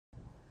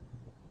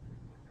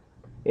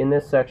In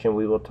this section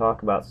we will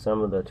talk about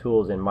some of the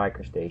tools in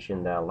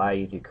MicroStation that allow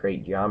you to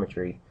create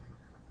geometry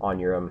on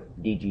your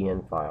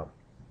DGN file.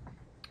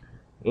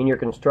 In your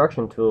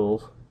construction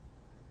tools,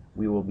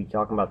 we will be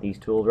talking about these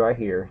tools right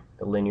here,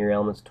 the linear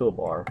elements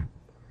toolbar.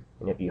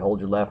 And if you hold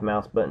your left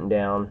mouse button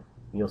down,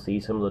 you'll see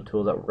some of the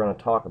tools that we're going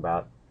to talk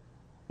about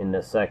in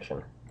this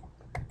section.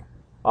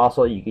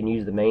 Also, you can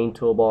use the main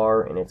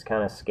toolbar, and it's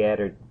kind of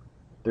scattered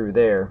through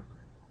there,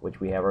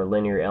 which we have our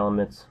linear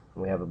elements.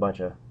 We have a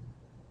bunch of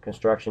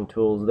construction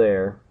tools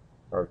there,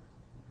 or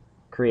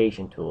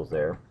creation tools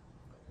there.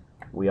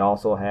 We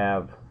also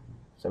have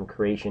some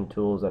creation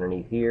tools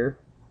underneath here,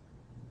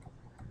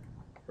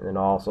 and then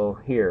also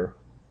here,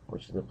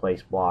 which is the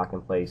place block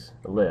and place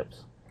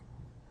ellipse,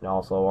 and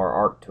also our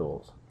arc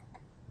tools.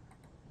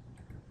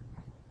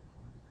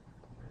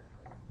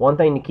 One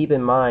thing to keep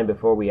in mind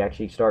before we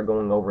actually start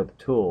going over the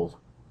tools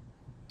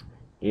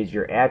is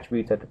your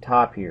attributes at the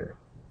top here.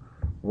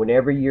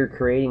 Whenever you're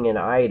creating an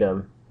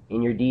item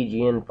in your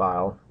DGN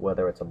file,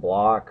 whether it's a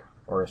block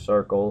or a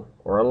circle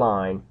or a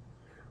line,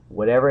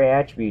 whatever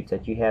attributes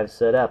that you have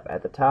set up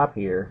at the top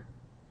here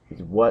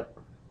is what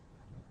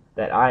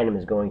that item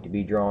is going to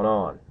be drawn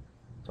on.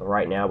 So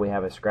right now we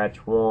have a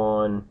scratch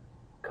 1,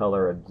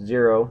 color of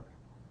 0,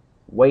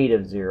 weight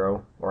of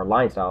 0, or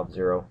line style of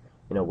 0,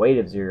 and a weight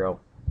of 0.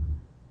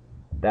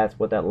 That's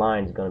what that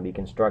line is going to be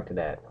constructed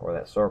at, or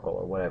that circle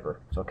or whatever.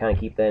 So kind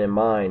of keep that in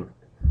mind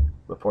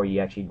before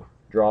you actually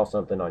draw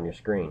something on your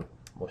screen.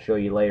 We'll show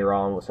you later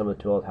on with some of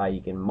the tools how you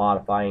can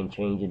modify and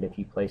change it if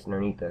you place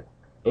underneath the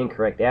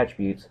incorrect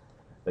attributes,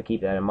 but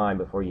keep that in mind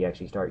before you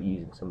actually start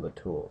using some of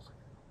the tools.